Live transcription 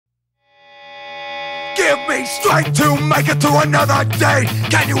Give me strength to make it through another day.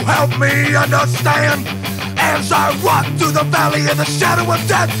 Can you help me understand? As I walk through the valley of the shadow of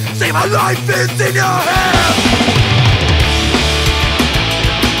death, see my life is in your hands.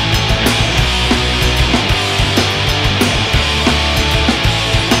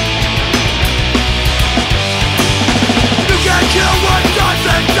 Kill what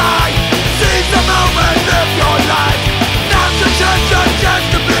doesn't die. Seize the moment, live your life. Now's the chance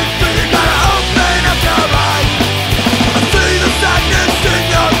to be free. You gotta open up your eyes. I see the sadness in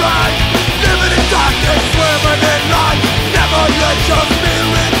your eyes. Living in darkness, swimming in light. Never let your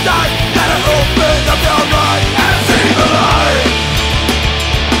spirit die. Gotta open up your eyes and see the light.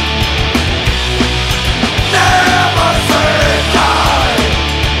 Never say die.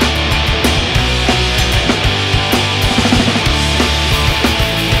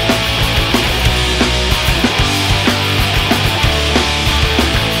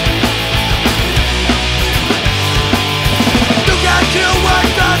 Kill what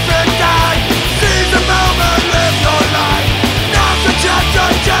doesn't die. Seize the moment, live your life. Now's the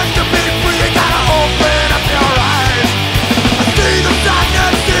chance to be free. You gotta open up your eyes. I see the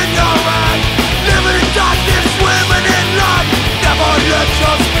sadness in your eyes. Living in darkness, swimming in light. Never let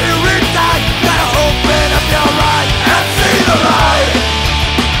your spirit die. Gotta open up your eyes and see the light.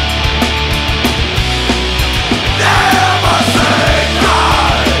 Never say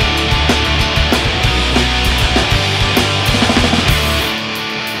die.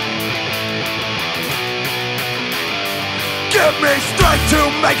 Give me strength to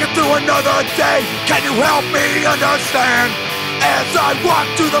make it through another day. Can you help me understand? As I walk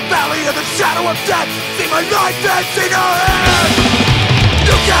through the valley of the shadow of death, see my life that's in your hands.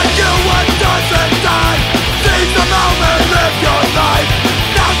 You can't kill what doesn't die. Seize the moment, live your life.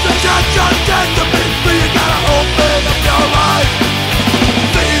 Now's the chance to be free. You gotta open up your eyes.